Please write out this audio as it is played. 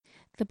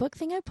The Book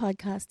Thingo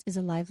podcast is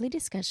a lively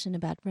discussion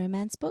about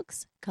romance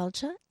books,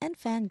 culture, and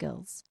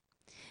fangirls.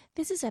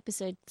 This is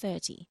episode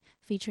 30,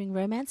 featuring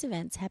romance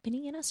events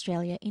happening in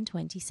Australia in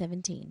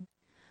 2017.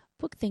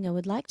 Book Thingo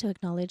would like to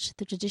acknowledge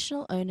the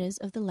traditional owners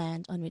of the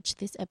land on which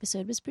this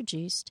episode was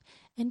produced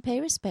and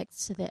pay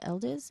respects to their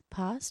elders,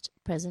 past,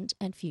 present,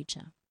 and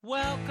future.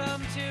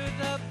 Welcome to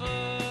the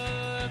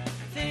Book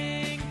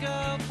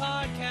Thingo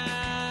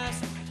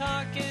podcast,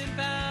 talking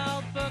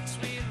about books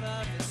we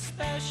love,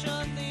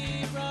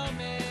 especially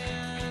romance.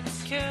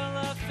 Kill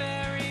a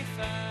fairy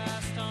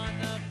fast on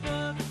the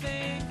Book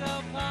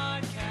Thingo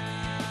podcast.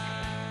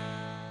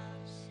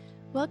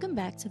 Welcome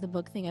back to the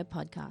Book Thingo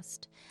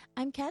podcast.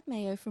 I'm Kat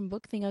Mayo from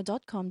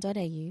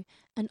bookthingo.com.au,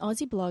 an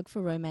Aussie blog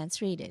for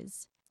romance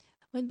readers.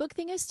 When Book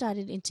Thingo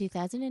started in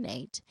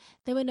 2008,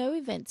 there were no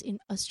events in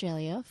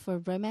Australia for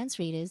romance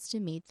readers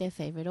to meet their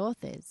favourite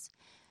authors.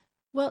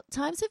 Well,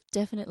 times have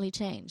definitely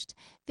changed.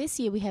 This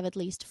year we have at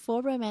least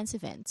 4 romance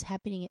events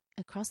happening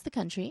across the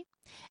country,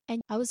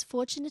 and I was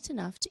fortunate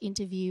enough to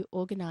interview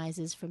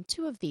organisers from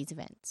 2 of these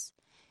events.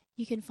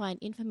 You can find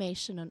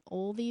information on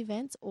all the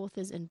events,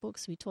 authors and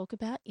books we talk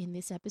about in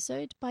this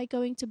episode by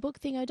going to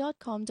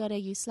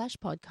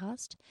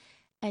bookthingo.com.au/podcast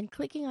and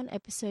clicking on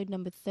episode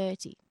number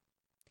 30.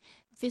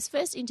 This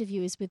first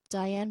interview is with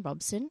Diane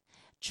Robson,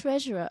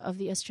 Treasurer of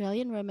the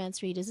Australian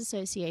Romance Readers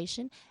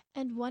Association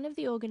and one of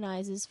the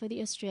organisers for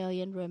the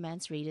Australian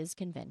Romance Readers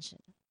Convention.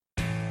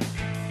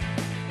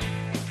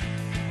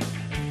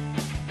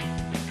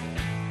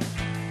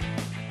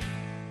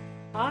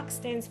 ARC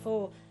stands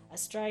for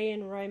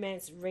Australian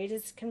Romance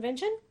Readers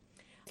Convention.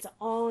 It's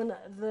on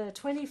the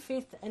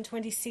 25th and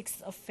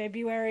 26th of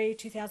February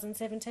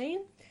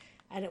 2017,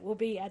 and it will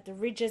be at the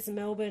Ridges,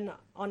 Melbourne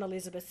on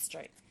Elizabeth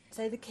Street.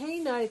 So the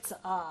keynotes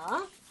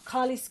are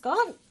Kylie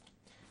Scott,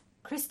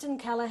 Kristen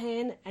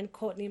Callahan and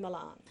Courtney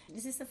Milan.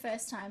 Is this the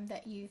first time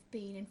that you've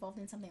been involved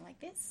in something like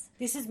this?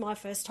 This is my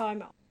first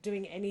time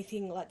doing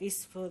anything like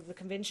this for the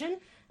convention.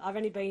 I've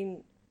only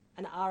been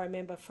an ARA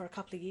member for a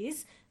couple of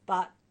years,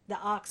 but the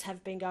ARCs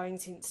have been going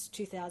since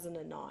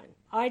 2009.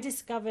 I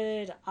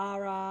discovered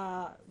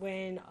ARA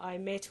when I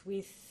met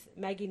with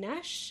Maggie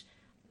Nash.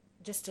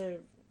 Just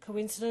a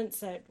coincidence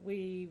that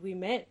we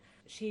met.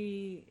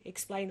 She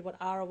explained what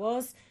ARA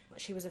was.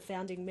 She was a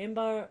founding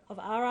member of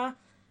ARA.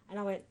 And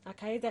I went,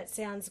 okay, that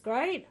sounds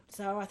great.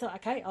 So I thought,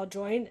 okay, I'll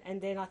join.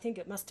 And then I think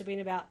it must have been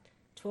about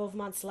 12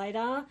 months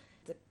later,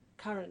 the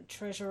current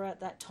treasurer at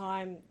that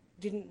time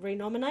didn't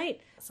renominate.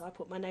 So I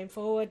put my name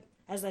forward.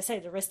 As they say,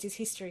 the rest is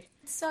history.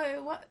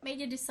 So what made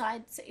you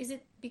decide? So is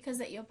it because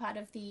that you're part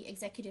of the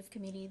executive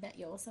committee that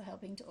you're also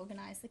helping to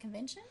organise the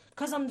convention?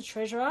 Because I'm the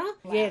treasurer,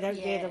 Wow. yeah,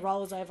 the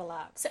roles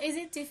overlap. So is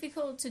it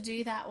difficult to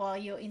do that while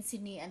you're in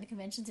Sydney and the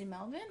convention's in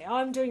Melbourne?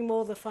 I'm doing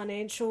more the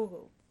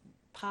financial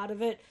part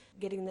of it,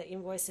 getting the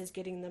invoices,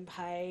 getting them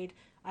paid.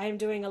 I am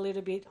doing a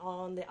little bit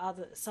on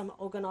some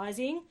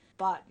organising,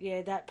 but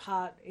yeah, that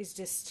part is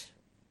just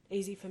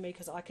easy for me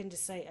because I can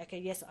just say, okay,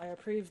 yes, I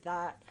approve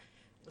that.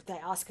 If they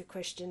ask a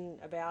question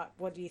about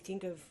what do you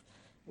think of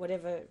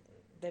whatever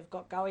they've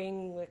got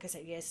going, I can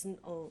say yes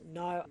or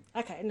no.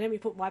 Okay, and let me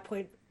put my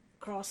point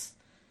across.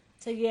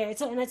 So yeah,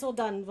 it's all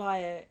done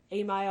via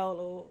email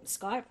or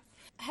Skype.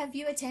 Have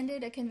you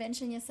attended a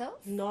convention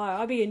yourself? No,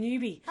 I'll be a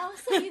newbie. Oh,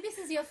 so this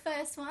is your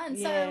first one.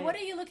 Yeah. So what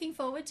are you looking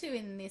forward to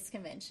in this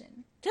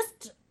convention?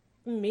 Just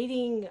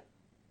meeting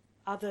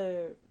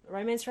other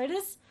romance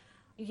readers.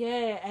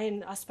 Yeah,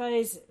 and I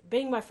suppose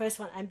being my first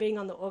one and being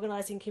on the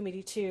organising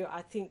committee too,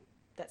 I think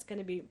that's going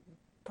to be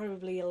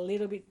probably a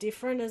little bit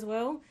different as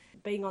well.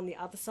 Being on the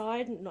other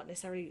side, not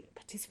necessarily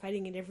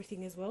participating in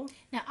everything as well.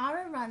 Now,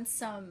 ARA runs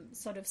some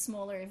sort of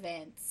smaller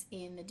events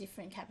in the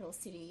different capital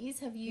cities.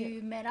 Have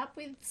you met up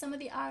with some of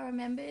the ARA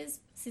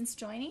members since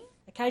joining?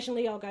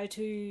 Occasionally I'll go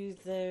to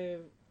the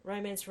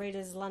Romance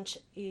Readers Lunch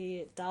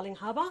at Darling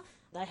Harbour.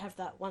 They have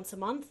that once a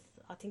month.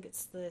 I think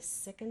it's the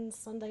second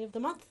Sunday of the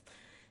month.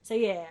 So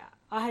yeah,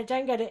 I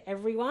don't go to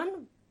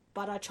everyone,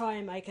 but I try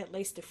and make at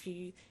least a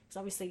few, because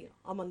obviously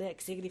I'm on the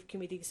executive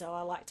committee, so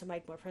I like to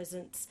make my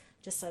presence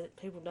just so that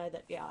people know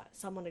that, yeah,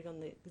 someone on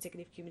the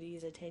executive committee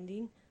is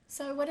attending.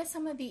 So what are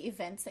some of the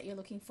events that you're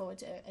looking forward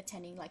to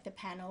attending, like the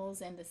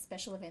panels and the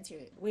special events?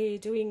 We're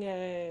doing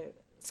a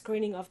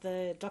screening of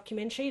the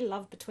documentary,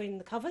 Love Between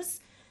the Covers.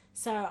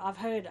 So I've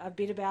heard a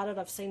bit about it.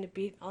 I've seen a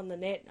bit on the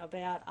net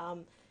about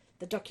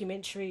the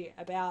documentary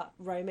about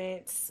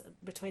romance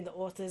between the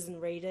authors and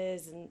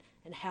readers and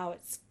how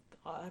it's,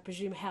 I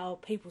presume, how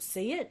people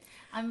see it.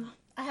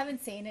 I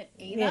haven't seen it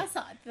either, Yeah.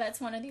 so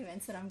that's one of the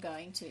events that I'm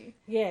going to.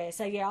 Yeah,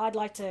 so yeah, I'd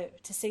like to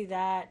see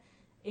that.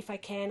 If I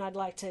can, I'd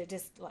like to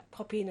just like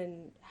pop in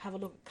and have a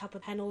look at a couple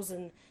of panels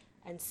and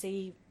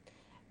see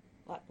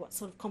like what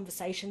sort of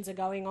conversations are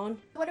going on.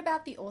 What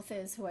about the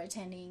authors who are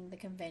attending the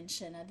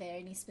convention? Are there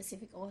any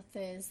specific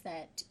authors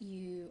that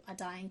you are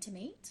dying to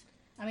meet?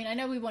 I mean, I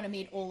know we want to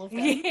meet all of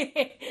them,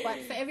 but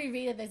for every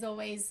reader there's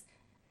always,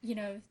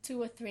 2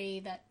 or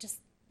 3 that just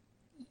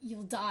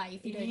you'll die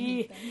if you don't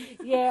meet them.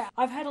 Yeah,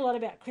 I've heard a lot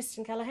about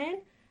Kristen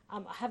Callahan.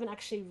 I haven't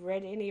actually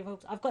read any of her.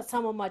 I've got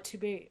some on my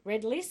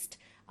to-be-read list.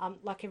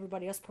 like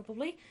everybody else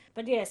probably.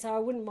 But yeah, so I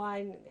wouldn't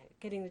mind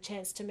getting the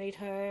chance to meet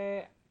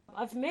her.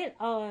 I've met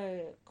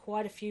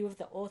quite a few of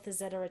the authors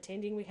that are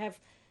attending. We have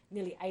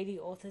nearly 80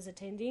 authors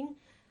attending.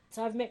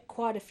 So I've met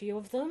quite a few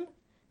of them.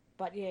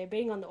 But yeah,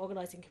 being on the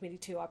organising committee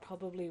too, I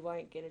probably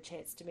won't get a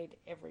chance to meet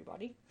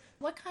everybody.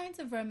 What kinds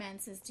of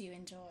romances do you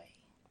enjoy?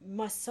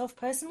 Myself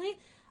personally,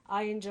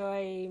 I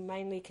enjoy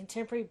mainly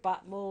contemporary,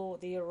 but more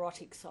the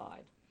erotic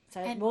side.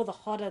 So more the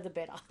hotter, the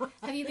better.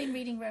 Have you been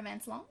reading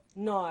romance long?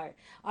 No.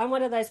 I'm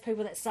one of those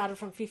people that started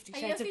from 50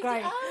 Shades of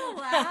Grey. Oh,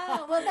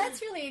 wow. Well,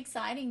 that's really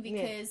exciting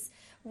because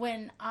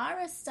when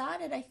Ara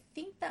started, I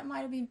think that might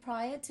have been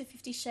prior to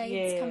 50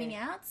 Shades coming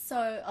out.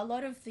 So a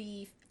lot of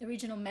the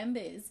original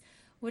members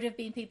would have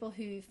been people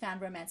who found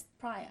romance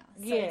prior.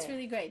 So it's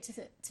really great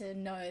to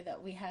know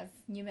that we have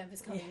new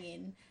members coming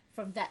in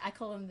from that. I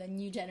call them the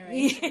new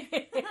generation.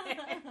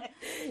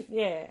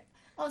 Yeah.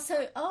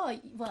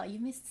 Well, you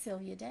missed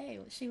Sylvia Day.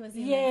 She was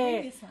in the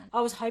previous one.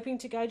 I was hoping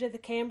to go to the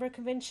Canberra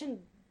convention,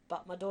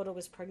 but my daughter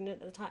was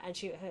pregnant at the time, and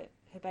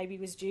her baby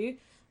was due.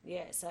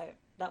 Yeah, so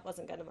that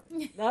wasn't going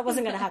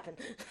to happen.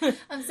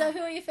 So who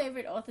are your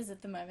favourite authors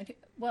at the moment?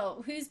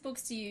 Well, whose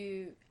books do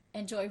you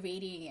enjoy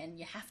reading and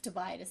you have to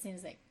buy it as soon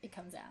as it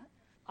comes out?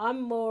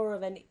 I'm more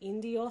of an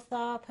indie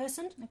author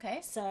person. Okay.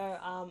 So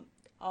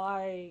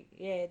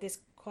there's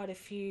quite a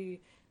few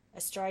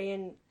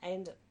Australian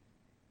and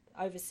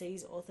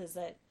overseas authors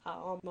that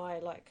are on my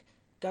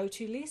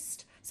go-to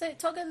list. So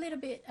talk a little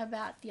bit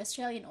about the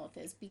Australian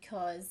authors,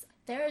 because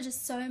there are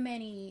just so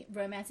many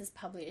romances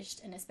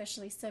published, and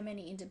especially so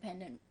many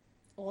independent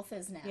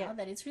authors now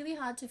that it's really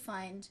hard to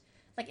find,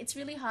 it's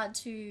really hard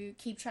to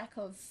keep track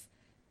of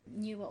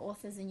newer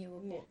authors and newer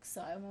books.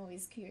 So I'm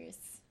always curious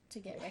to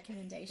get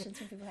recommendations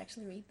from people who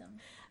actually read them.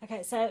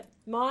 Okay, so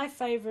my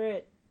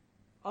favourite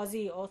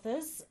Aussie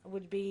authors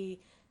would be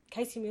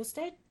Casey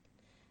Milstead.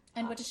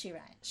 And what does she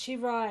write? She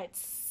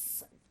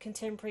writes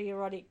contemporary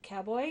erotic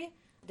cowboy.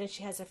 Then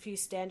she has a few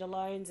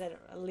standalones that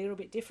are a little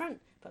bit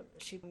different, but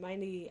she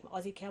mainly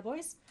Aussie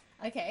cowboys.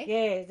 Okay.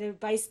 Yeah, they're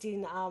based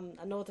in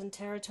a Northern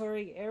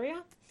Territory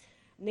area.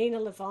 Nina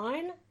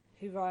Levine,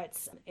 who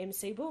writes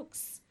MC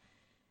books.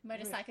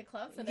 Motorcycle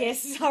Club, for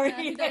those who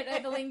don't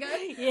know the lingo.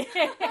 Yeah.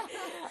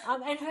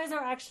 And hers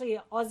are actually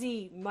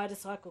Aussie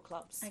motorcycle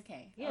clubs.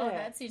 Okay. Yeah. Oh,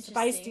 that's interesting.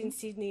 Based in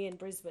Sydney and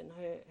Brisbane,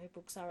 her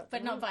books are at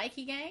But not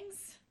bikie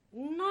gangs?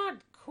 Not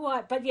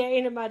quite, but yeah,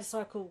 in a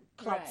motorcycle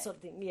club sort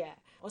of thing, yeah.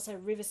 Also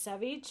River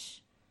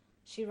Savage,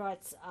 she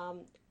writes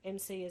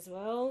MC as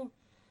well.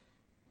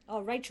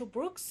 Oh, Rachel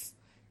Brooks,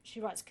 she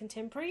writes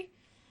contemporary.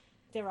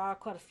 There are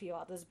quite a few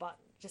others, but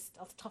just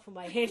off the top of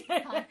my head. It's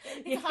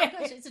a hard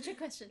question. It's a trick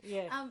question.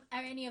 Yeah.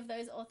 Are any of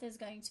those authors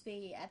going to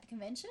be at the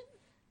convention?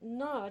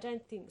 No, I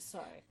don't think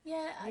so.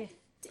 Yeah.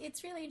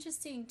 It's really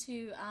interesting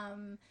to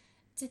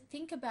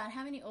think about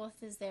how many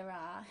authors there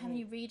are, how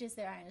many readers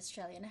there are in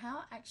Australia, and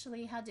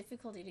how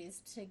difficult it is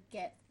to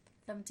get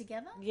them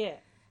together. Yeah.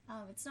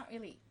 It's not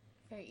really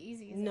very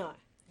easy, is No. it?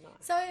 No.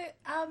 So,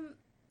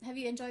 have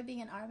you enjoyed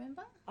being an R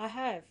member? I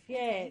have, yeah.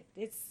 Okay.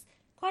 It's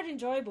quite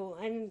enjoyable,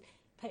 and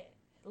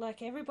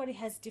everybody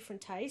has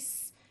different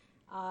tastes.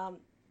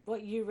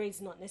 What you read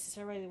is not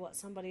necessarily what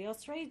somebody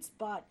else reads,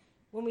 but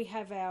when we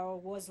have our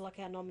awards,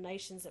 our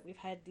nominations that we've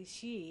had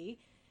this year,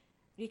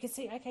 you can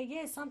see,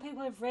 some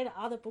people have read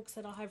other books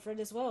that I have read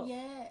as well.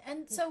 Yeah,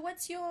 and so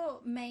what's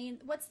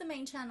the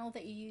main channel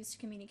that you use to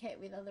communicate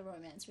with other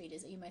romance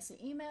readers? Are you mostly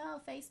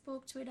email,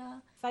 Facebook,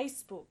 Twitter?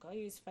 Facebook. I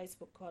use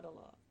Facebook quite a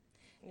lot.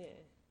 Yeah.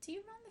 Do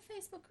you run the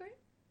Facebook group?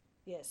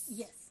 Yes.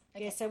 Yes.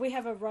 Okay. Yeah, so we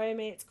have a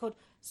romance called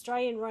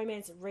Australian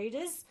Romance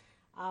Readers.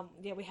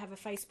 We have a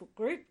Facebook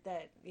group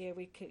that,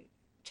 we could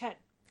chat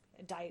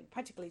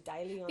practically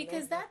daily on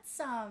because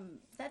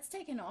that's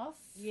taken off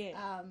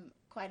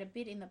quite a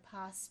bit in the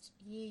past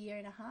year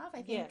and a half.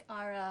 I think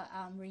Ara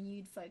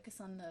renewed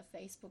focus on the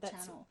Facebook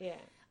channel. Yeah.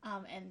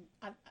 And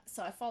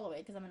I follow it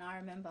because I'm an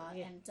Ara member,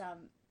 and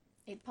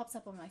it pops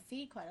up on my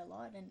feed quite a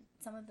lot, and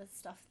some of the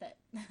stuff that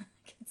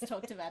gets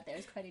talked about there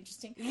is quite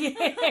interesting. Yeah,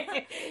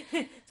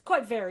 it's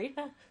quite varied.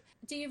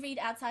 Do you read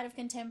outside of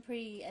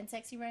contemporary and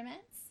sexy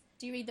romance?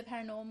 Do you read the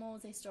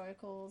paranormals, the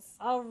historicals?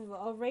 I'll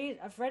read.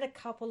 I've read a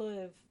couple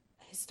of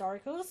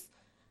historicals,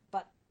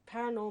 but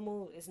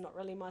paranormal is not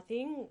really my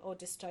thing, or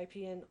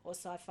dystopian or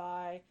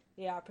sci-fi.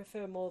 Yeah, I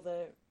prefer more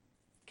the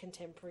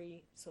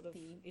contemporary sort of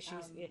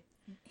issues.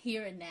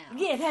 Here and now.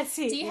 Yeah, that's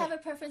it. Do you have a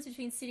preference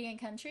between city and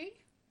country?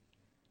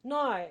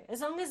 No,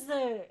 as long as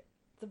the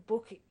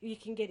book, you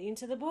can get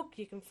into the book,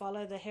 you can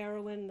follow the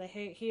heroine, the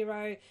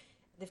hero,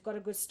 they've got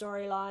a good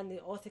storyline, the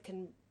author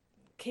can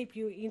keep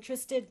you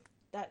interested,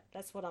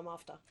 that's what I'm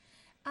after.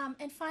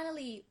 And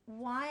finally,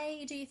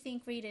 why do you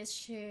think readers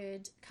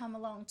should come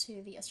along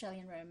to the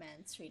Australian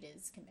Romance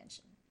Readers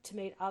Convention? To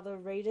meet other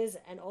readers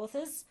and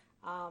authors,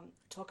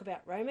 talk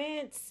about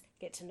romance,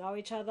 get to know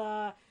each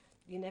other.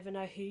 You never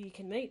know who you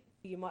can meet.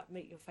 You might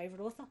meet your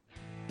favourite author.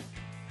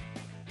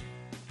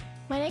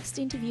 My next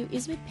interview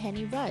is with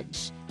Penny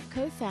Rudge,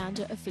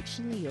 co-founder of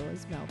Fictionally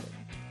Yours Melbourne.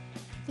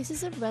 This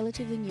is a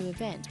relatively new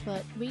event,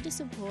 but reader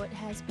support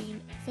has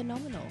been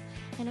phenomenal,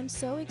 and I'm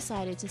so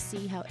excited to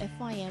see how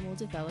FYM will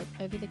develop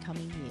over the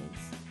coming years.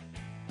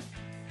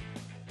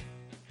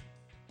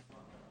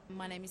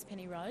 My name is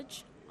Penny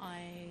Rudge.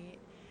 I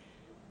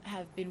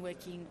have been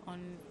working on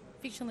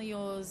Fictionally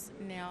Yours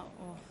now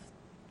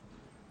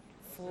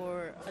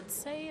for, I'd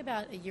say,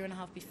 about a year and a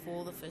half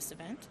before the first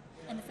event.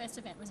 And the first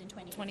event was in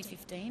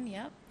 2015,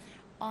 yeah.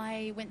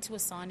 I went to a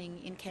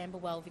signing in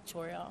Camberwell,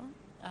 Victoria,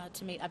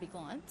 to meet Abby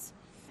Glines,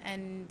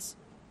 and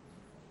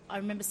I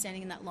remember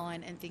standing in that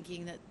line and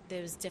thinking that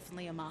there was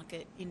definitely a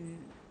market in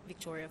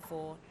Victoria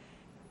for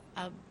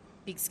a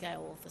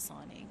big-scale author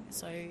signing.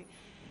 So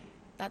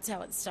that's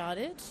how it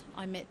started.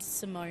 I met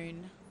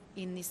Simone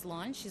in this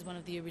line. She's one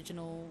of the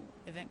original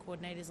event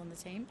coordinators on the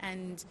team,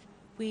 and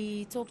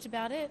we talked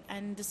about it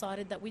and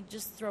decided that we'd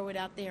just throw it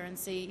out there and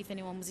see if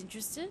anyone was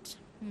interested.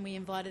 And we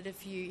invited a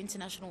few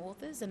international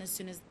authors, and as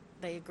soon as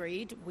they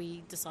agreed,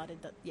 we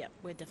decided that, yeah,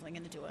 we're definitely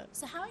going to do it.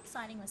 So how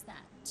exciting was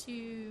that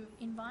to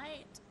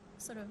invite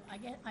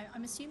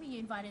I'm assuming you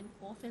invited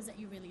authors that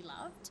you really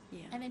loved,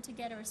 Yeah. and then to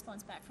get a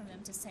response back from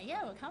them to say,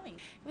 yeah, we're coming.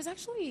 It was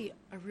actually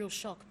a real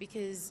shock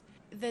because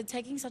they're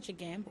taking such a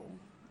gamble.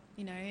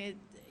 You know,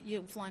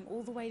 you're flying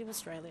all the way to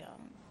Australia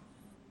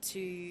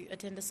to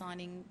attend a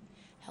signing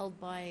held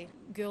by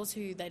girls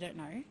who they don't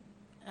know,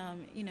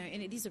 and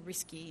it is a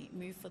risky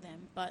move for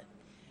them, but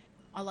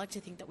I like to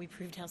think that we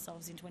proved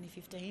ourselves in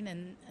 2015,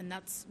 and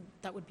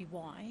that would be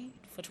why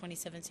for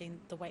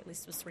 2017 the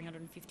waitlist was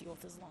 350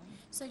 authors long.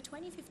 So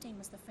 2015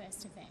 was the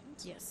first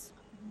event. Yes.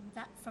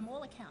 That, from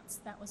all accounts,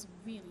 that was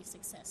really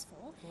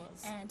successful. It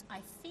was. And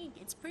I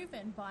think it's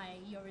proven by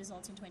your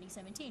results in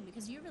 2017,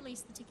 because you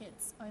released the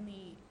tickets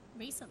only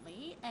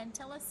recently, and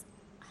tell us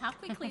how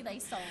quickly they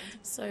sold.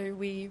 So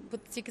we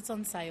put the tickets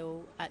on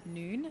sale at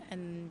noon,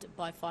 and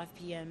by 5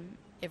 p.m.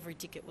 every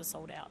ticket was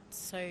sold out.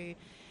 So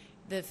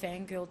the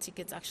fangirl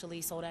tickets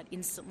actually sold out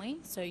instantly.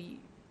 So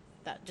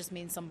that just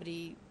means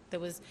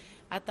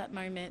at that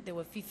moment, there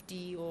were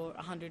 50 or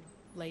 100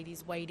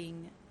 ladies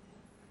waiting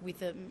with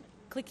them,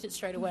 clicked it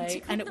straight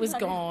away, and it was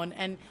gone.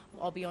 And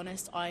I'll be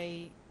honest,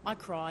 I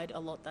cried a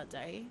lot that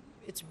day.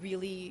 It's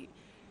really,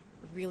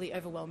 really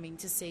overwhelming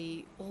to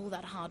see all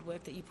that hard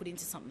work that you put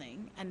into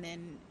something, and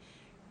then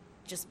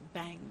just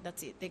bang,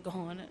 that's it, they're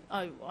gone.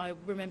 I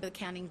remember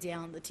counting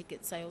down the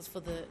ticket sales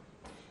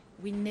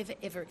we never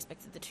ever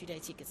expected the 2-day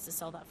tickets to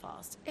sell that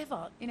fast,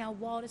 ever, in our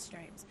wildest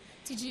dreams.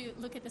 Did you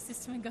look at the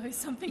system and go,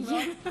 something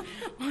wrong? Yeah,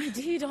 I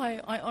did. I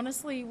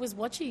honestly was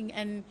watching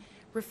and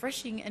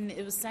refreshing, and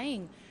it was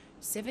saying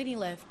 70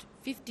 left,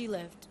 50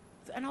 left,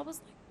 and I was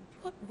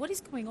like, what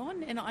is going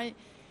on? And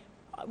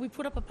we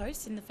put up a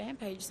post in the fan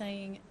page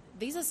saying,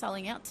 these are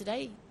selling out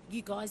today.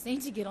 You guys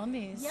need to get on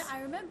this. Yeah, I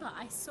remember.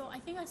 I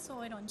think I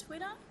saw it on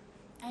Twitter,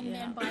 and Yeah.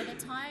 then by the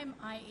time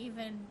I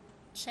even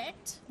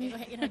checked,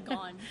 it had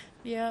gone.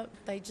 Yeah,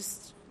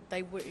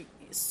 they were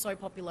so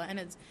popular,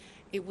 and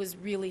it was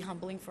really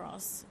humbling for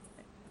us.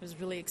 It was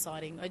really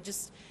exciting.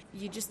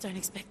 You just don't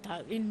expect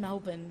that in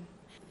Melbourne.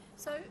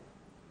 So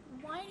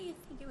why do you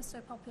think it was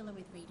so popular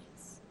with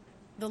readers?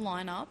 The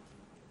lineup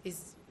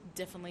is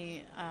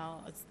definitely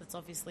that's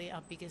obviously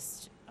our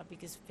biggest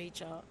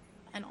feature,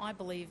 and I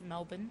believe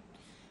Melbourne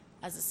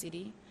as a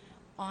city.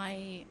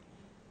 I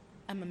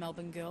am a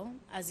Melbourne girl,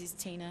 as is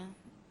Tina,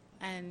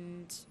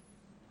 and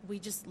we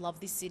just love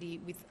this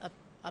city with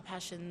a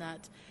passion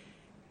that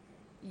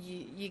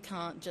you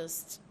can't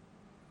just,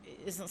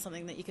 it's not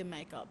something that you can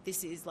make up.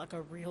 This is like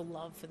a real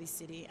love for this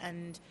city,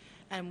 and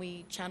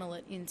we channel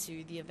it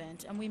into the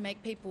event, and we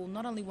make people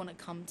not only want to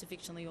come to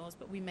Fictionally Yours,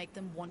 but we make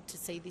them want to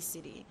see this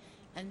city,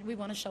 and we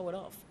want to show it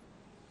off.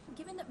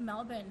 Given that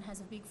Melbourne has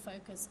a big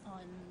focus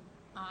on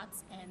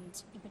arts,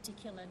 and in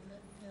particular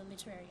the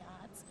literary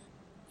arts,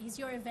 is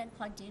your event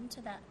plugged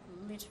into that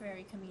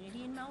literary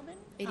community in Melbourne?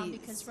 It is.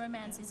 Because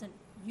romance isn't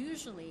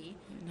usually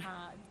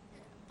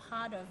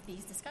part of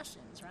these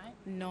discussions, right?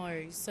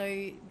 No.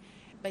 So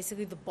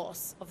basically the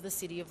boss of the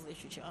City of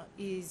Literature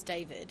is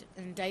David,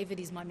 and David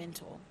is my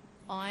mentor.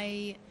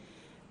 I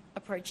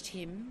approached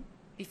him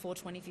before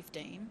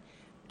 2015,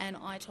 and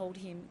I told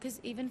him, because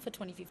even for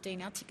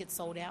 2015 our tickets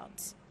sold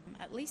out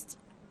at least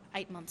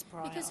 8 months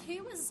prior. Because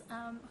who was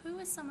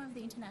some of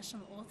the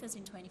international authors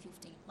in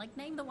 2015? Like,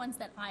 name the ones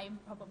that I'm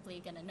probably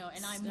going to know,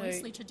 and I'm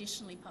mostly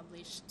traditionally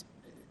published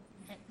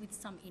with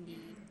some indie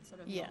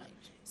sort of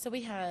knowledge. So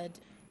we had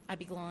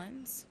Abby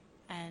Glines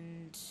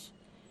and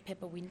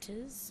Pepper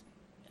Winters,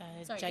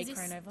 Jay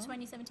Cronova.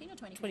 2017 or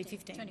 2015?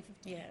 2015.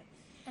 2015. Yeah.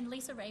 And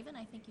Lisa Raven,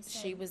 I think you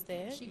said. She was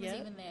there. She was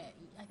even there.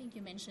 I think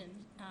you mentioned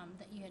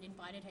that you had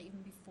invited her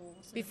even before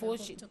her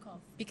book took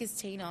off. Because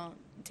Tina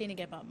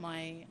Gebhardt,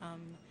 my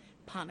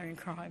partner in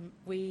crime,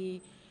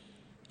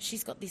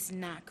 she's got this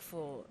knack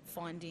for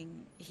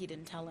finding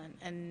hidden talent,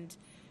 and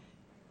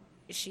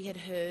she had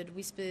heard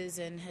whispers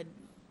and had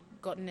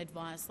gotten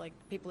advice, like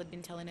people had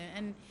been telling her,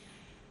 and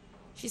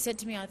she said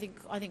to me, I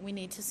think we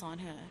need to sign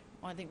her.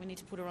 I think we need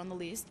to put her on the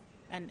list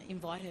and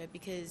invite her,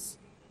 because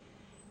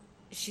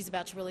she's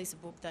about to release a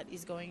book that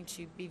is going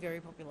to be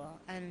very popular.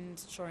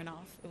 And sure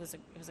enough, it was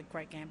a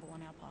great gamble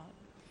on our part.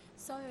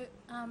 So,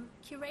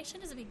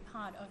 curation is a big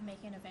part of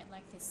making an event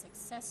like this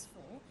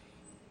successful.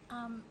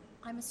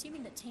 I'm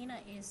assuming that Tina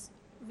is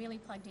really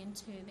plugged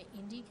into the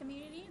indie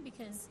community,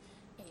 because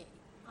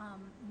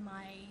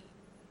my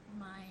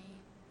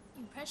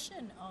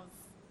impression of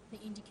the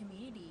indie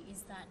community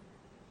is that,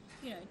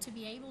 to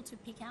be able to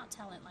pick out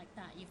talent like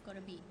that, you've got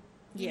to be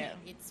in it.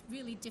 It's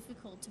really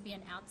difficult to be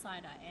an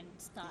outsider and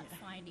start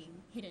finding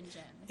hidden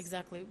gems.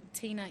 Exactly.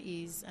 Tina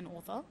is an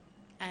author,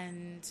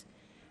 and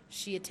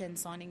she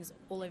attends signings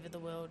all over the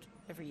world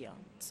every year.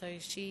 So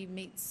she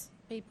meets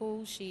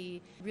people.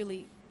 She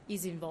really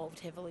is involved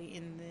heavily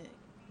in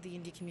the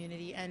indie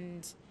community,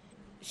 and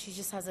she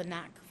just has a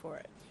knack for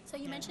it. So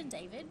you mentioned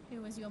David,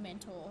 who was your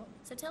mentor.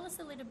 So tell us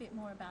a little bit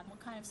more about what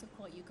kind of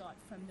support you got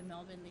from the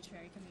Melbourne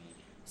literary community.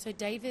 So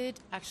David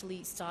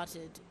actually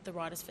started the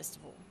Writers'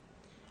 Festival,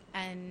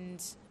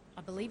 and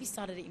I believe he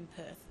started it in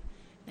Perth.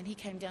 Then he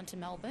came down to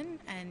Melbourne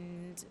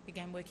and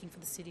began working for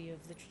the City of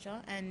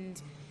Literature,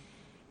 and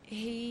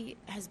he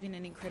has been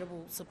an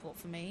incredible support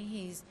for me.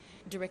 He's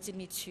directed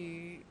me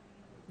to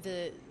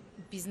the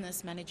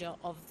business manager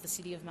of the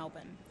City of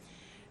Melbourne.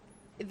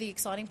 The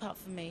exciting part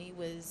for me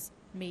was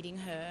meeting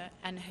her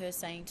and her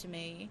saying to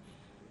me,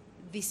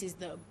 this is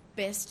the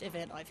best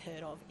event I've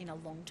heard of in a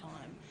long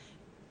time.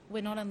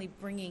 We're not only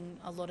bringing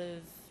a lot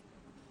of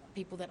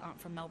people that aren't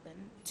from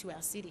Melbourne to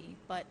our city,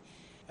 but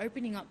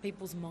opening up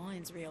people's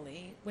minds,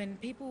 really. When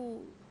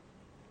people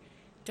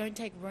don't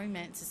take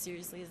romance as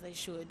seriously as they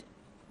should,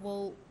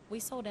 well, we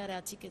sold out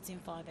our tickets in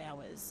 5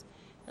 hours.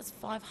 That's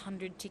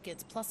 500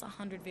 tickets plus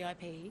 100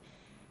 VIP.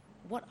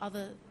 What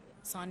other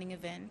signing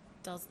event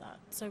does that?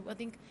 So I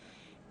think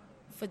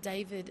for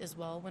David as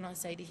well, when I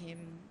say to him,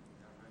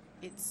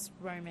 it's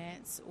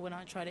romance, when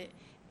I try to,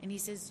 and he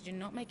says, do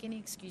not make any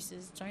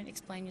excuses, don't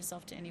explain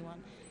yourself to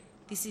anyone.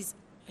 This is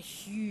a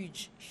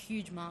huge,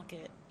 huge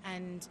market,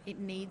 and it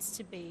needs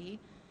to be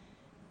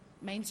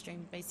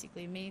mainstream,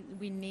 basically.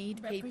 We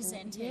need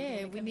represented people. in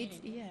the we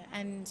community. need,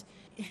 and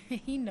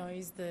he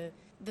knows the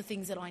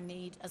things that I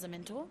need as a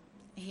mentor.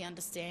 He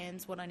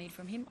understands what I need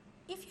from him.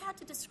 If you had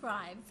to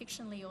describe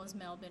Fictionally Yours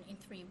Melbourne in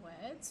 3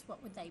 words,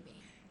 what would they be?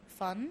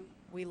 Fun.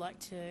 We like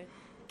to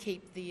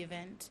keep the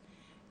event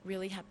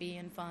really happy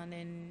and fun,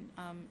 and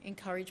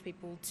encourage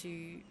people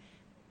to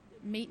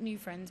meet new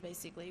friends,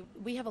 basically.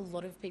 We have a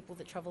lot of people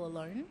that travel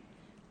alone,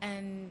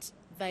 and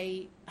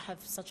they have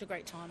such a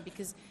great time,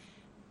 because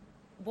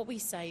what we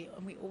say,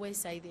 and we always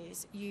say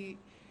this, you're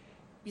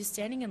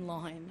standing in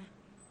line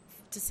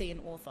to see an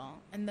author,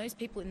 and those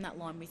people in that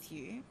line with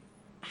you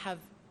have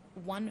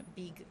one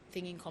big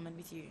thing in common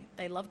with you.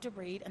 They love to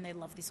read and they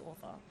love this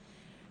author.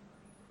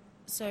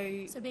 So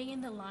being in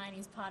the line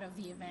is part of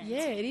the event.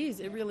 Yeah, it is.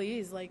 It really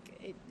is.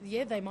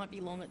 They might be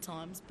long at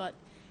times, but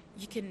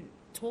you can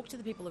talk to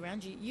the people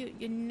around you.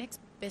 Your next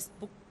best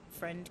book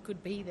friend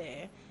could be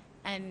there.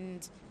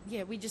 And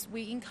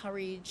we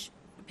encourage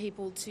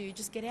people to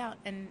just get out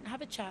and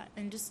have a chat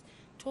and just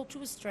talk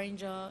to a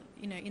stranger,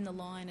 in the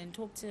line, and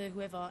talk to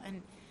whoever,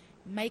 and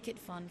make it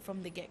fun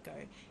from the get-go.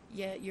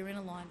 Yeah, you're in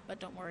a line, but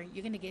don't worry,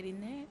 you're going to get in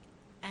there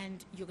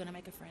and you're going to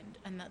make a friend.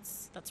 And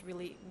that's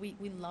really,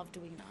 we love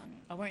doing that.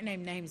 I won't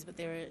name names, but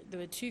there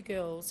were 2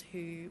 girls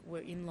who were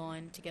in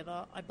line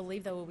together. I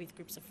believe they were with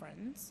groups of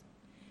friends,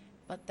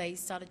 but they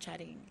started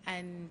chatting.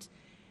 And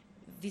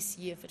this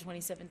year, for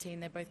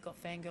 2017, they both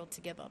got fangirled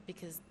together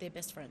because they're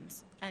best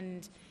friends.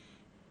 And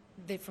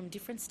they're from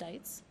different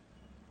states.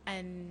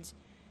 And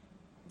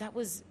that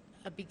was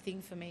a big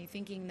thing for me,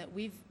 thinking that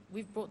we've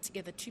brought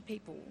together 2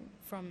 people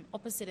from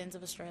opposite ends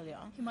of Australia.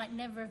 Who might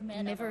never have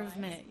met Never otherwise.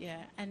 have met,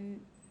 yeah.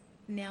 And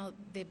now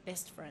they're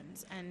best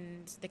friends,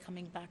 and they're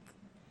coming back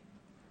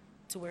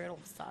to where it all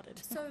started.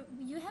 So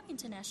you have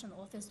international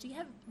authors. Do you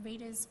have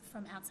readers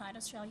from outside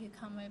Australia who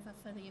come over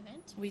for the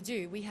event? We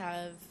do. We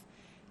have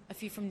a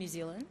few from New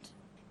Zealand.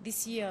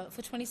 This year,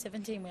 for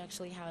 2017, we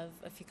actually have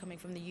a few coming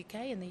from the UK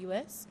and the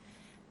US,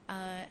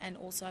 and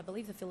also, I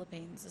believe, the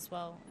Philippines as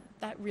well.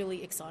 That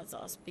really excites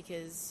us,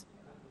 because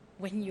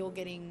when you're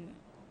getting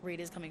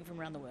readers coming from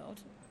around the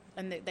world,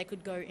 and they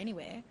could go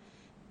anywhere,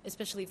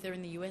 especially if they're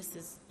in the US,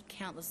 there's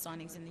countless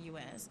signings in the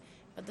US,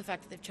 but the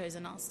fact that they've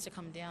chosen us to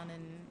come down,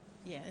 and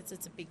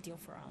it's a big deal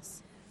for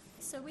us.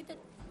 So with the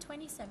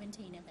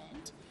 2017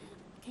 event,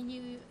 can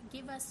you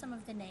give us some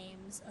of the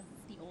names of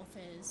the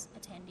authors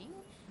attending?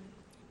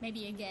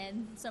 Maybe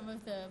again, some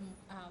of the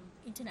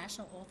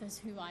international authors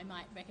who I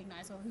might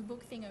recognise, or who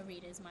Book Thingo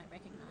readers might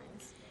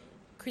recognise.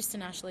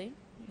 Kristen Ashley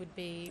would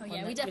be... Oh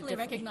yeah, we definitely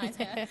recognise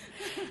her.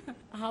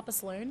 Harper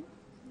Sloan.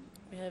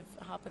 We have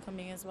Harper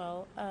coming as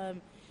well.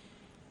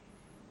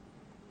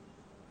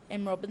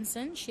 M.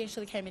 Robinson, she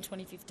actually came in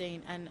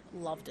 2015 and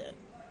loved it,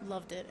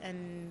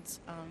 and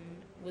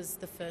was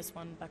the first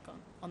one back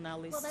on our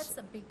list. Well, that's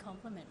a big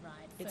compliment,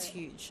 right? It's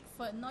huge.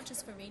 For not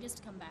just for readers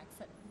to come back,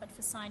 but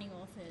for signing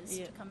authors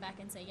Yeah. to come back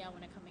and say, yeah, I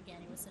want to come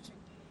again. It was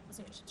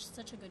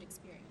such a good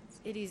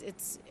experience. It is.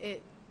 It's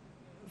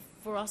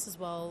for us as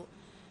well.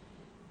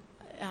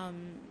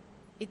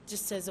 it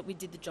just says that we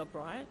did the job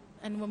right.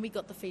 And when we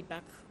got the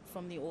feedback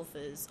from the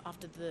authors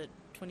after the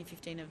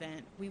 2015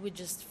 event, we were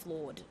just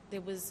floored. There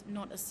was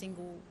not a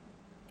single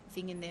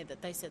thing in there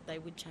that they said they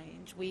would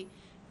change. We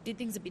did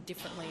things a bit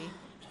differently.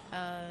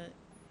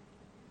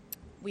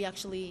 We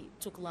actually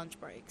took lunch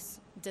breaks,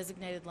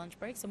 designated lunch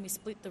breaks, and we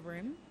split the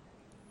room,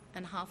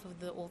 and half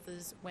of the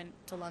authors went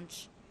to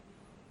lunch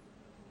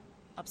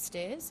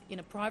upstairs in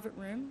a private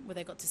room where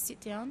they got to sit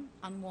down,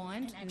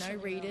 unwind, And no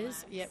actually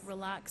readers, relax.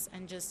 relax,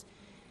 and just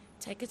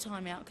take a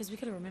time out, because we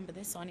got to remember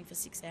they're signing for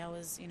 6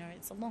 hours. You know,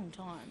 it's a long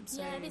time.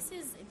 So Yeah,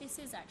 this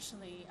is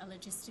actually a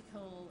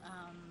logistical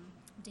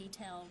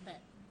detail that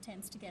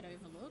tends to get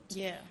overlooked.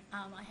 yeah,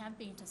 I have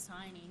been to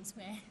signings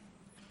where,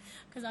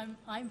 because I'm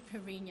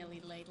perennially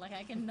late, like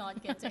I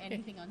cannot get to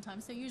anything on time.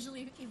 So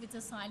usually if it's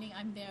a signing,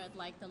 I'm there at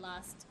like the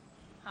last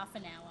half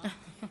an hour,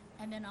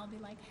 and then I'll be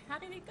like, how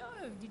did it go?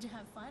 Did you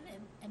have fun?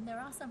 And there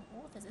are some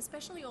authors,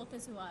 especially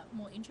authors who are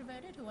more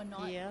introverted, who are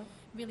not Yeah.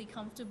 really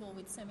comfortable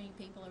with so many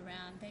people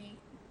around.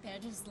 They're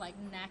just like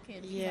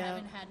knackered. 'Cause They Yeah.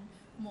 haven't had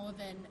more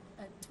than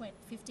a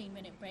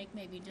 15-minute break,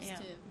 maybe just Yeah.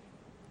 to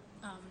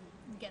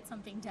get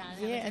something down.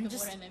 yeah, have a and drink of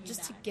water and then be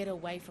just to back. get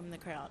away from the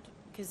crowd,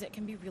 because it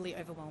can be really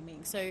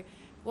overwhelming. So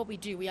what we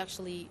do, we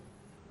actually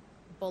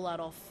boll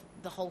out off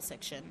the whole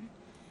section,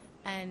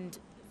 and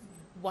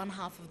one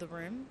half of the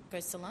room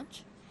goes to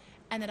lunch,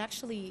 and it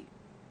actually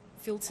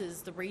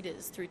filters the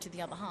readers through to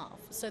the other half.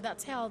 So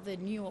that's how the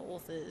newer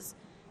authors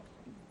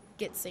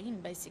get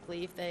seen,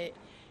 basically. If they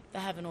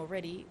haven't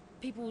already,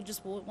 people will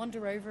just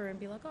wander over and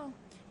be like, oh,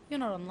 you're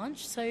not on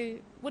lunch, so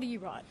what do you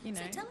write? You know.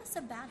 So tell us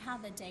about how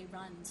the day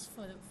runs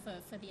for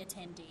the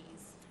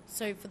attendees.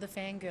 So for the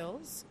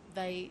fangirls,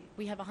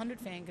 we have 100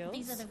 fangirls.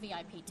 These are the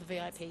VIP The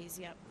tickets. VIPs,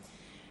 yep.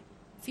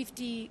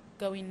 50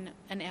 go in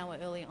an hour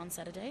early on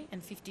Saturday,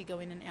 and 50 go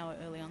in an hour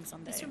early on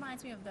Sunday. This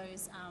reminds me of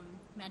those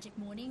magic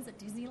mornings at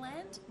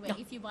Disneyland, where Yeah.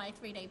 if you buy a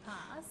 3-day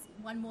pass,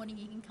 one morning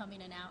you can come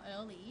in an hour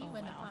early Oh,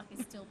 when the wow. park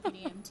is still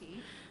pretty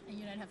empty, and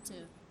you don't have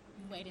to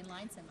wait in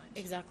line so much.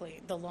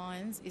 Exactly. The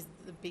lines is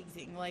the big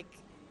thing. Like,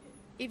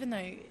 even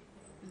though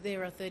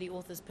there are 30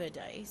 authors per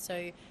day,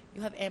 so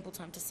you have ample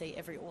time to see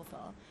every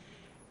author,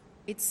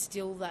 it's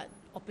still that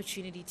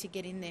opportunity to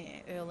get in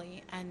there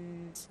early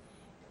and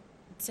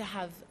to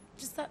have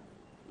just that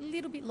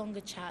little bit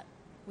longer chat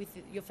with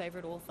your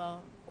favourite author,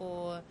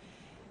 or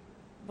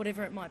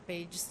whatever it might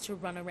be, just to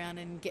run around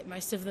and get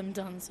most of them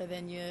done, so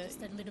then you're...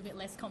 Just a little bit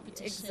less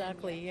competition.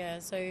 Exactly, yeah.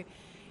 So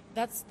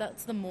that's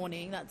the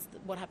morning. That's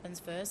what happens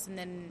first, and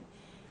then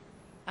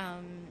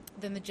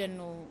the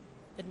general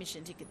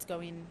admission tickets go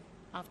in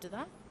after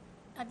that.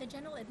 Are the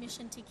general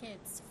admission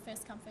tickets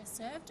first come, first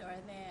served, or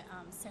are there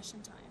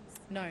session times?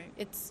 No,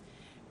 it's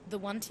the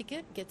one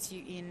ticket gets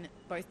you in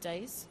both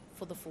days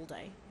for the full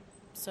day.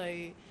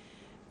 So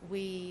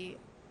we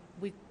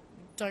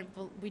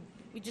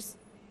just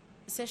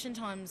session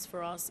times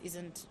for us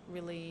isn't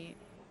really...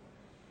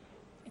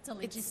 It's a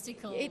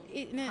logistical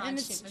and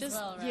hardship it's as just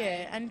well, right?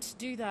 yeah, and to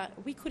do that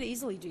we could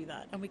easily do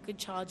that, and we could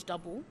charge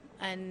double,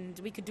 and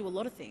we could do a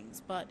lot of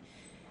things, but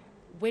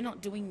we're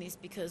not doing this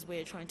because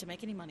we're trying to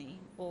make any money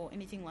or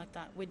anything like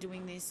that. We're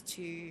doing this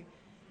to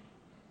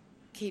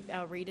keep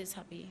our readers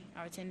happy,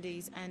 our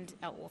attendees and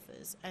our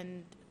authors.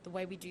 And the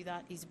way we do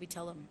that is we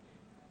tell them,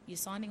 you're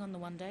signing on the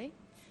one day,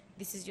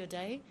 this is your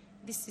day,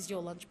 this is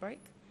your lunch break,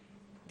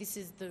 this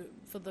is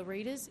for the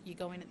readers, you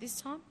go in at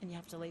this time and you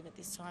have to leave at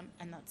this time,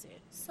 and that's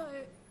it. So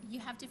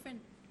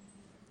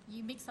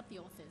you mix up the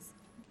authors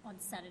on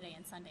Saturday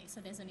and Sunday,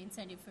 so there's an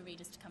incentive for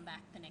readers to come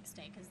back the next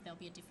day because there'll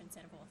be a different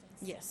set of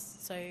authors. Yes.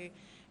 So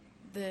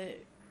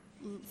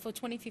for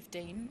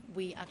 2015,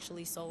 we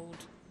actually sold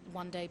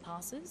one-day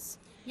passes.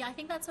 Yeah, I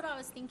think that's what I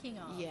was thinking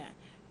of. Yeah.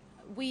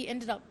 We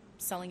ended up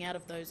selling out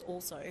of those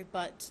also,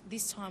 but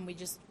this time we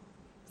just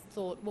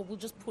thought, well, we'll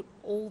just put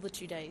all the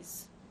 2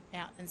 days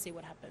out and see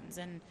what happens.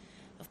 And,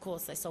 of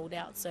course, they sold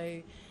out,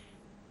 so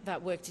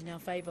that worked in our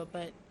favour.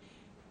 But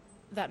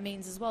that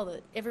means as well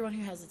that everyone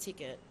who has a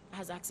ticket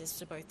has access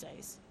to both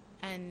days.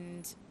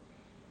 And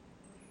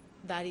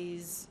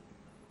that's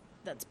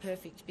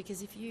perfect,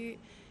 because if you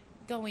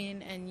go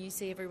in and you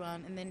see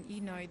everyone, and then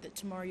you know that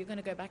tomorrow you're going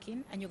to go back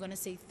in and you're going to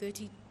see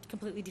 30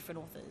 completely different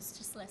authors.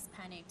 Just less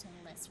panicked and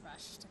less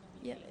rushed. And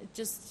Yeah, everything.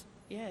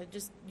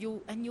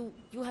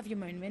 you'll have your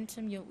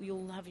momentum.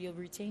 You'll have your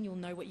routine. You'll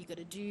know what you got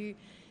to do,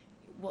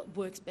 what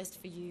works best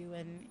for you,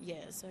 and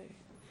so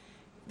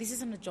this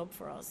isn't a job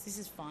for us. This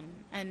is fun,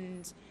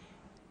 and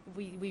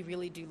we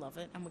really do love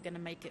it, and we're going to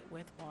make it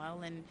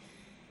worthwhile and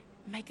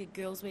make a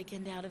girls'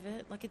 weekend out of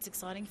it. Like, it's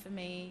exciting for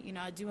me. You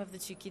know, I do have the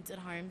 2 kids at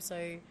home,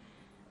 so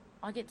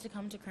I get to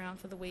come to Crown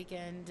for the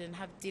weekend and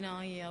have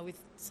dinner here with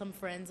some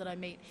friends that I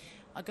meet.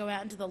 I go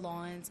out into the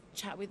lines,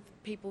 chat with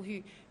people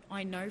who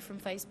I know from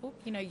Facebook.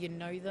 You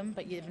know them,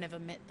 but you've never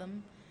met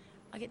them.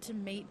 I get to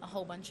meet a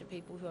whole bunch of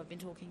people who I've been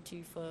talking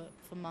to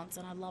for months,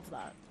 and I love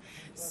that.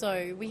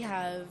 So we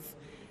have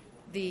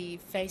the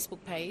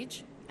Facebook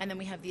page, and then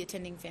we have the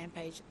attending fan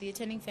page. The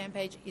attending fan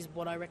page is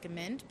what I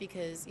recommend,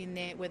 because in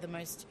there we're the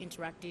most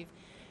interactive.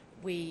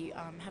 We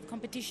have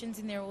competitions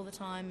in there all the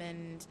time,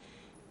 and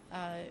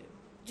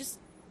just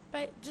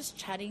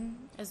chatting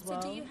as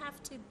well. So do you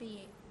have to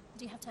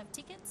have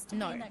tickets to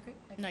No. be in that group?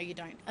 Okay. No, you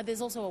don't.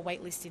 There's also a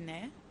wait list in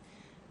there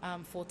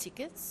for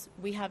tickets.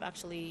 We have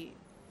actually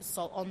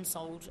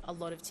sold a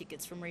lot of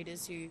tickets from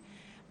readers who...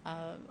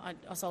 I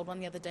sold one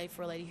the other day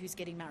for a lady who's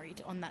getting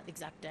married on that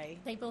exact day.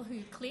 People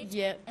who clicked,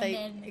 Yeah, and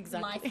then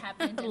exactly. life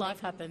happened. And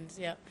Life happened,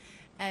 yeah.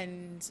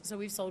 And so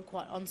we've sold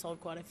quite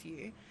a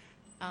few.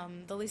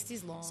 The list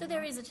is long. So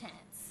there is a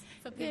chance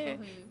for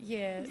people who...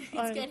 Yeah.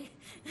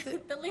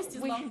 The list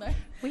is long though.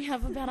 We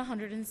have about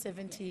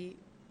 170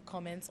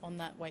 comments on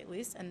that wait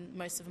list, and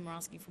most of them are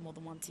asking for more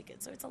than one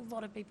ticket. So it's a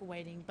lot of people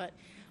waiting, but...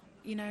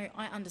 You know,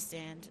 I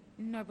understand.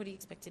 Nobody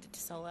expected it to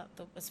sell out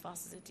as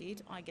fast as it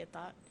did. I get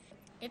that.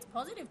 It's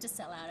positive to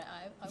sell out.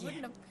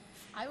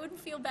 I wouldn't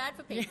feel bad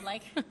for people.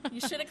 Like,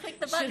 you should have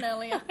clicked the button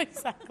earlier.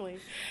 Exactly.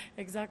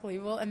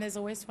 Well, and there's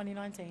always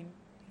 2019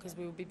 because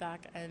we will be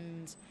back,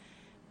 and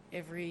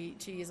every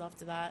 2 years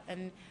after that,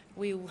 and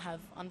we will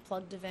have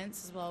unplugged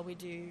events as well. We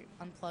do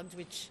unplugged,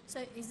 which...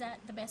 So is that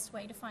the best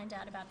way to find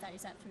out about that?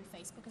 Is that through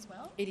Facebook as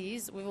well? It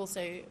is. We've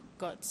also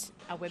got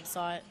our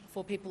website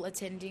for people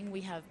attending.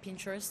 We have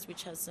Pinterest,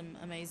 which has some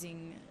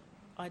amazing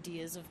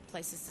ideas of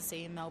places to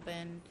see in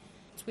Melbourne,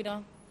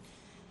 Twitter,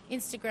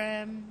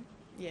 Instagram.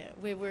 Yeah,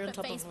 we're on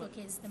top of it. Facebook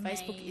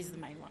is the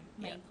main one.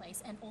 Main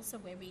place, and also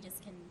where readers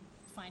can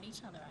find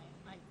each other,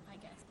 I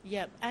guess.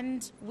 Yep,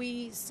 and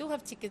we still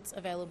have tickets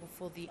available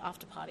for the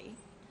after party.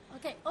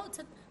 Okay.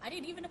 I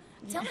didn't even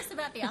tell us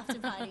about the after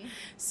party.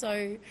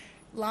 So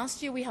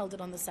last year we held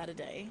it on the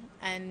Saturday,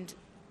 and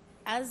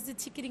as the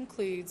ticket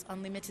includes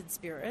unlimited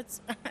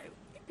spirits,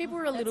 people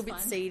were a little bit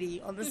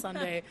seedy on the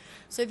Sunday.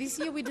 So this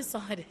year we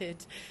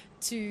decided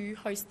to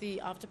host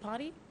the after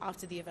party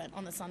after the event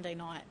on the Sunday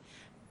night.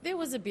 There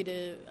was a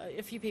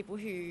few people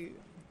who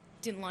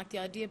didn't like the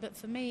idea, but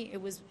for me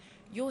it was,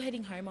 you're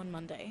heading home on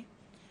Monday.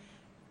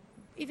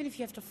 Even if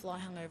you have to fly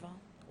hungover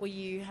or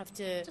you have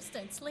to... Just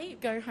don't sleep.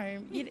 Go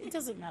home. It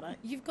doesn't matter.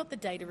 You've got the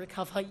day to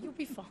recover. You'll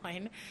be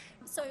fine.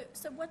 So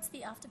what's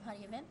the after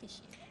party event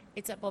this year?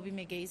 It's at Bobby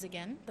McGee's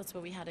again. That's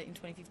where we had it in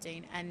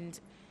 2015, and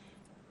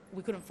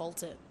we couldn't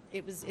fault it.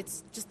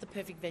 It's just the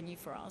perfect venue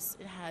for us.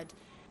 It had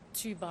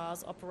 2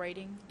 bars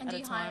operating and at a time.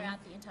 And do you hire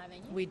out the entire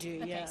venue? We do,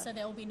 okay, yeah. So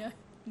there will be no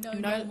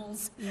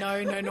normals.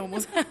 No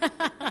normals.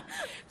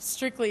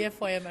 Strictly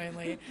FYM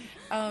only.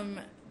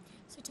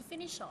 So to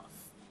finish off,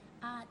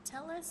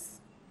 tell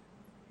us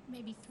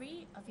maybe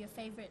 3 of your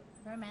favourite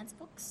romance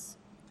books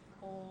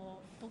or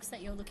books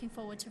that you're looking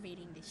forward to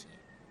reading this year.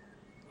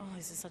 Oh,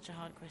 this is such a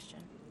hard question.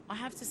 I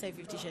have to say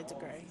 50 Shades of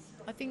Grey.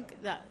 I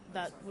think that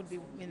would be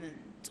in the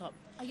top.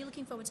 Are you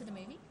looking forward to the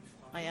movie?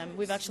 I am.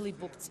 We've actually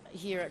booked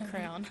here at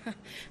Crown.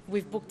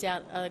 We've booked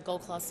out a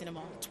Gold Class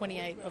cinema.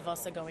 28 of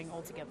us are going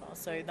all together,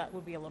 so that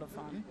would be a lot of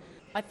fun.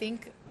 I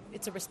think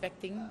it's a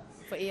respect thing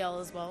for EL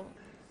as well.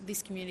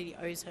 This community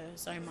owes her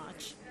so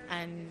much,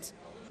 and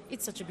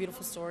it's such a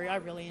beautiful story. I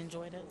really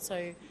enjoyed it,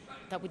 so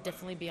that would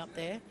definitely be up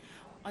there.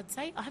 I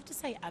have to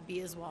say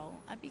Abby as well.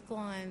 Abby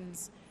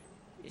Glines,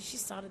 she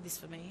started this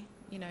for me.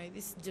 You know,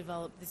 this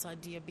developed this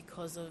idea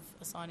because of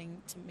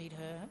assigning to meet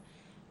her.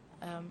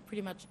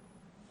 Pretty much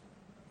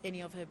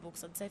any of her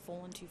books, I'd say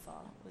Fallen Too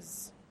Far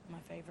was my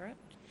favourite.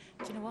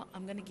 Do you know what?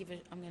 I'm gonna give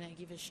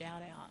a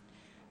shout out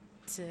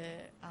to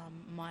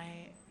my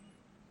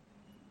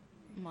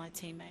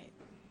teammate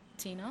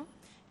Tina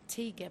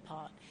T.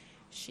 Gephardt.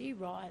 She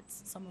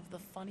writes some of the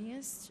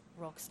funniest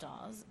rock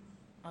stars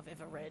I've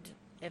ever read,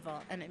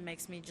 and it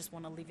makes me just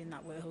want to live in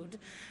that world.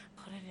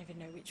 I don't even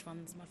know which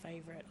one's my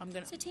favourite.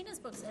 So Tina's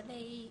books, are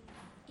they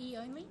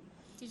e-only?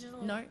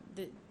 Digital? No,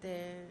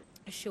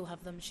 she'll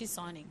have them. She's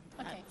signing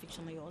at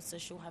Fictionally Yours, so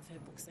she'll have her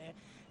books there,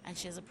 and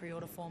she has a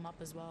pre-order form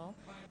up as well.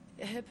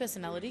 Her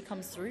personality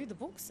comes through the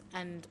books,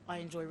 and I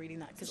enjoy reading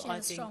that because I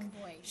think she has a strong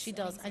voice. She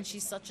does, and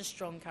she's such a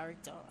strong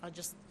character. I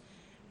just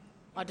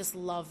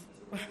love.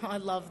 I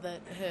love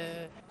that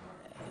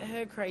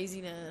her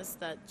craziness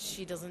that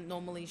she doesn't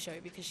normally show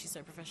because she's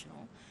so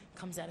professional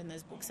comes out in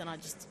those books, and I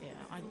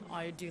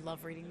do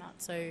love reading that.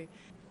 So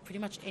pretty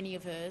much any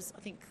of hers.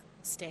 I think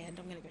Stand.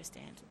 I'm going to go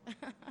Stand.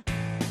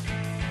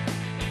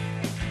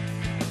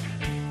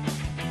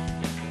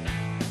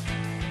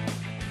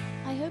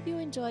 I hope you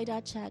enjoyed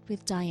our chat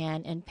with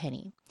Diane and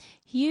Penny.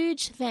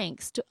 Huge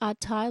thanks to our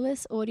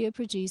tireless audio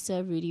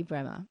producer, Rudy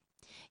Bremer.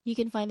 You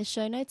can find the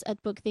show notes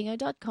at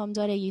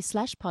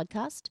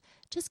bookthingo.com.au/podcast.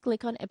 Just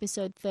click on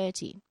episode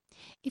 30.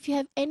 If you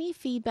have any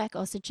feedback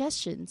or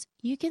suggestions,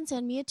 you can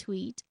send me a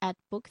tweet at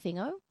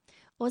bookthingo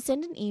or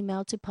send an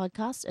email to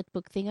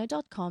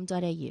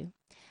podcast@bookthingo.com.au.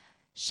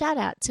 Shout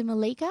out to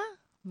Malika,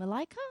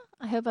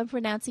 I hope I'm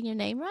pronouncing your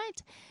name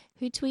right,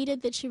 who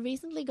tweeted that she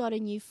recently got a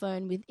new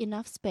phone with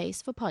enough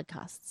space for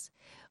podcasts.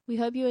 We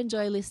hope you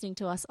enjoy listening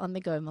to us on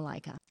the go,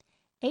 Malika.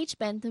 H.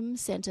 Bentham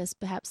sent us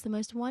perhaps the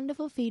most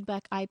wonderful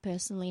feedback I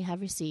personally have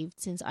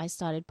received since I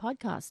started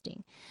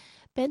podcasting.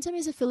 Bentham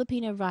is a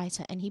Filipino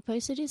writer, and he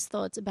posted his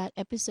thoughts about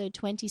episode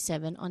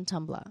 27 on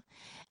Tumblr,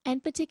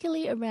 and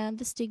particularly around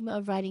the stigma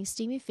of writing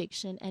steamy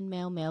fiction and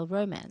male-male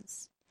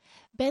romance.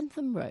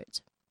 Bentham wrote,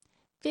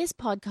 This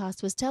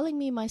podcast was telling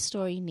me my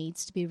story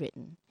needs to be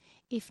written,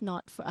 if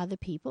not for other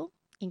people,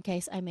 in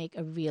case I make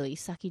a really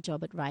sucky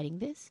job at writing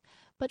this,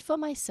 but for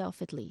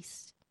myself at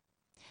least.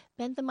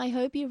 Bentham, I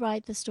hope you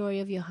write the story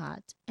of your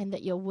heart and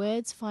that your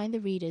words find the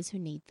readers who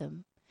need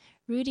them.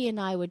 Rudy and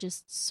I were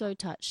just so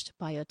touched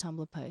by your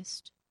Tumblr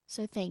post,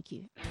 so thank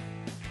you.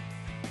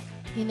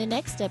 In the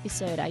next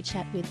episode, I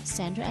chat with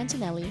Sandra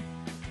Antonelli,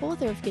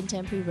 author of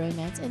contemporary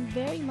romance and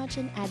very much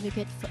an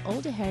advocate for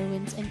older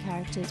heroines and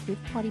characters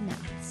with potty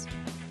mouths.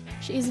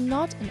 She is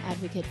not an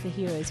advocate for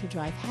heroes who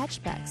drive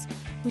hatchbacks,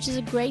 which is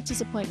a great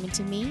disappointment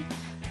to me,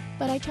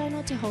 but I try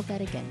not to hold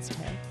that against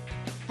her.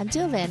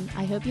 Until then,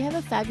 I hope you have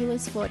a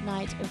fabulous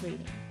fortnight of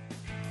reading.